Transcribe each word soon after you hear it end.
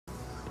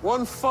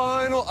One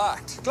final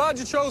act. Glad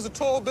you chose a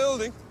tall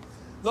building.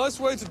 Nice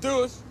way to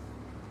do it.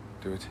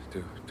 Do it?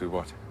 Do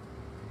what?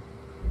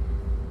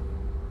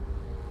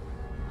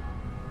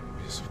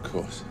 Yes, of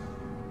course.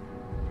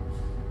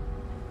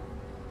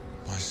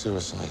 My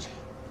suicide.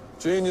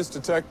 Genius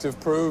detective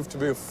proved to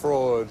be a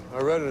fraud. I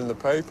read it in the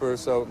paper,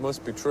 so it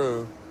must be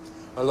true.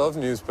 I love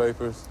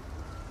newspapers.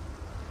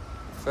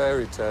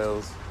 Fairy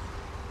tales.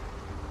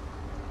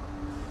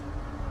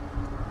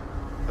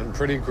 And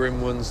pretty grim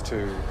ones,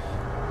 too.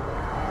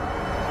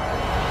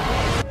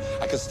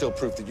 I can still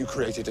prove that you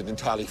created an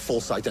entirely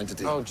false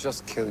identity. Oh,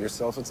 just kill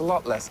yourself. It's a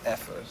lot less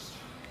effort.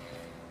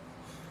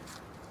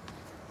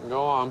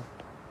 Go on.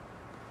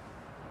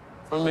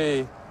 For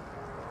me.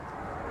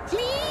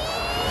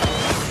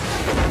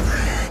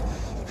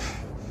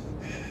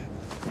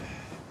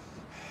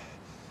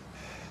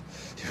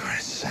 You're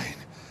insane.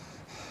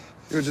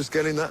 You're just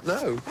getting that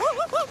now.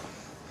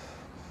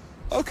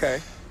 Okay.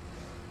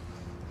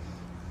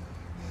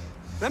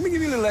 Let me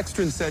give you a little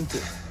extra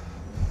incentive.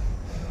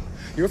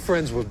 Your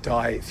friends will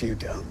die if you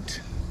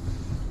don't.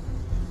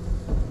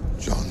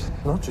 John.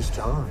 Not just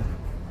John.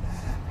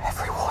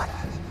 Everyone.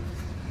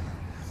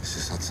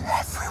 Mrs. Hudson.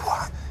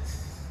 Everyone.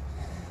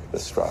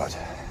 Lestrade.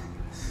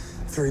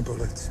 3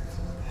 bullets.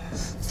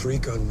 3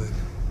 gunmen.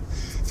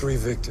 3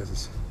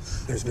 victims.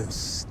 There's no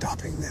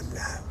stopping them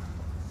now.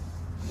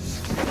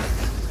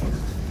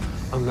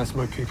 Unless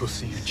my people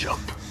see you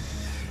jump.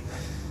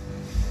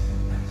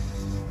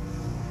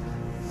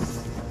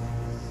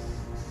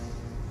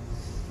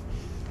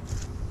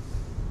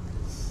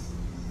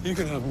 You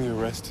can have me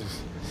arrested.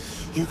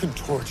 You can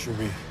torture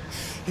me.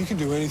 You can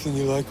do anything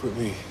you like with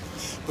me.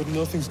 But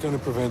nothing's gonna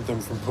prevent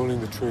them from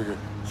pulling the trigger.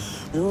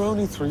 Your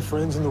only 3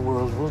 friends in the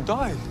world will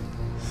die.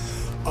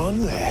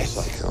 Unless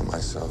I kill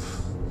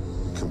myself.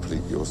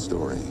 Complete your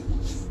story.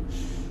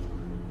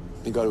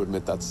 You gotta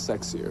admit that's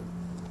sexier.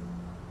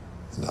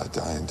 And I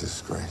die in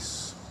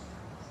disgrace.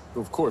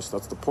 Of course,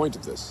 that's the point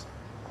of this.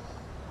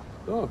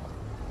 Oh,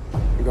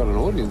 you got an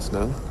audience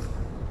now.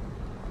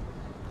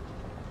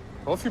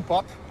 Off you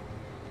pop.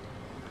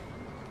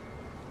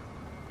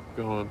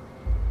 Go on.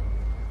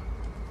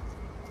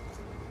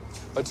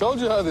 I told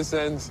you how this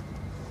ends.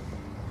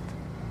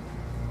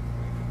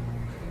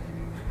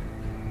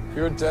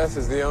 Your death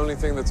is the only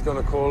thing that's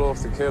gonna call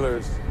off the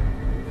killers.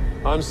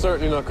 I'm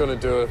certainly not gonna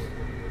do it.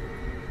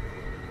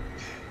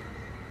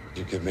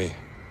 You give me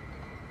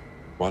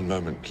 1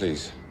 moment,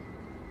 please.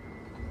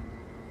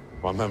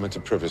 1 moment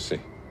of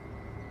privacy.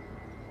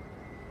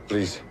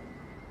 Please.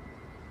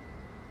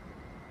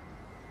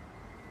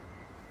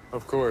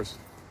 Of course.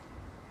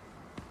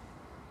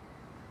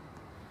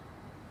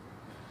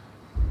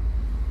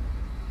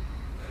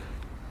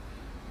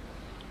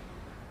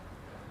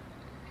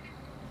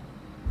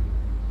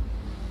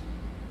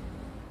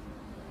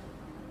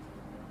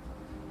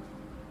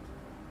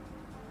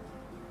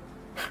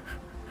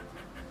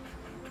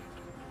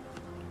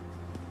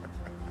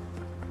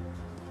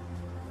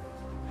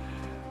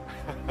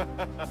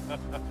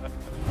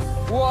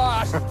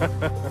 What?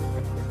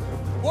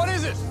 What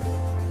is it?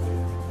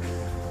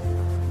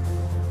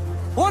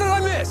 What did I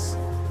miss?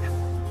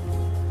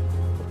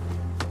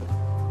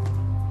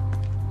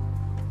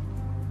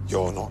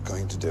 You're not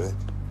going to do it.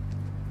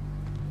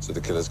 So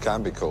the killers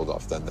can be called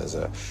off, then there's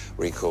a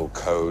recall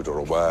code or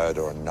a word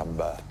or a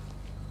number.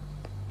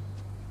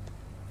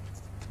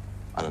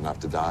 I don't have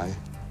to die.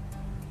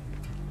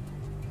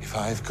 If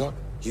I've got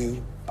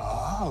you.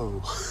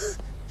 Oh.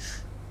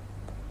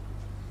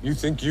 You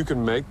think you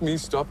can make me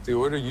stop the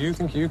order? You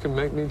think you can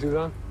make me do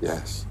that?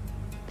 Yes.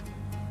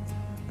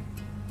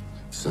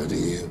 So do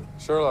you.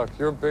 Sherlock,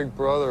 you're big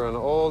brother, and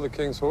all the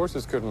king's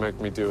horses couldn't make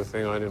me do a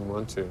thing I didn't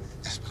want to.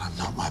 Yes, but I'm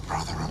not my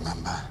brother,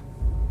 remember?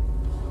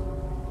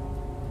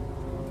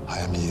 I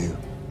am you.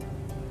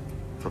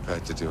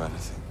 Prepared to do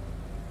anything.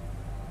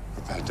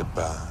 Prepared to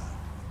burn.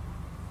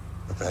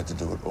 Prepared to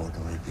do what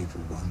ordinary people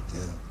won't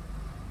do.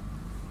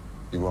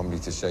 You want me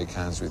to shake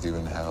hands with you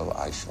in hell,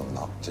 I shall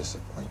not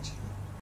disappoint you.